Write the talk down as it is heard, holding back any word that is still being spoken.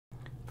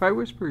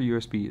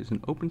PhyWhisperer-USB is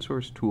an open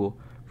source tool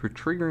for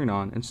triggering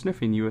on and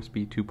sniffing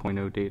USB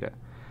 2.0 data.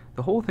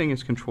 The whole thing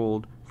is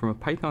controlled from a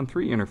Python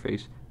 3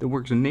 interface that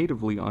works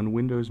natively on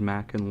Windows,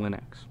 Mac, and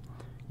Linux.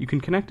 You can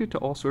connect it to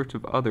all sorts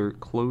of other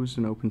closed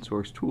and open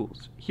source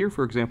tools. Here,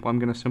 for example, I'm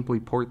going to simply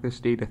port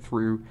this data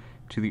through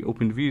to the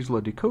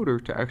OpenVisla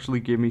decoder to actually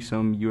give me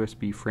some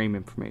USB frame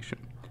information.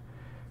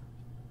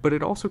 But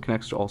it also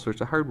connects to all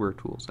sorts of hardware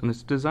tools, and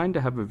it's designed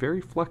to have a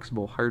very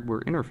flexible hardware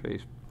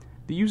interface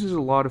that uses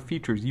a lot of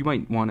features you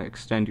might want to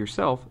extend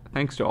yourself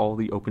thanks to all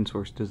the open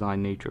source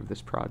design nature of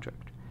this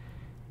project.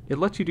 It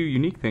lets you do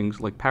unique things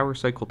like power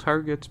cycle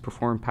targets,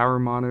 perform power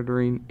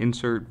monitoring,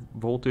 insert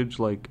voltage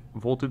like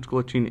voltage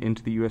glitching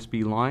into the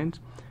USB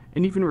lines,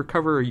 and even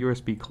recover a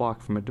USB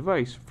clock from a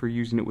device for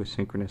using it with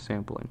synchronous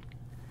sampling.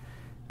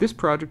 This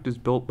project is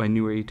built by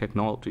New A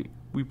Technology.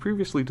 We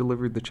previously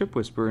delivered the Chip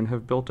Whisperer and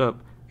have built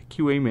up a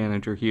QA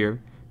manager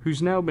here,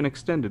 who's now been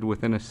extended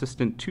with an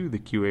assistant to the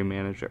QA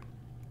manager.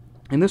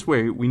 In this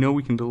way, we know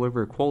we can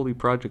deliver a quality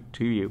project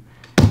to you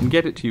and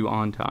get it to you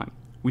on time.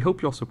 We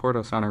hope you'll support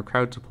us on our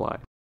crowd supply.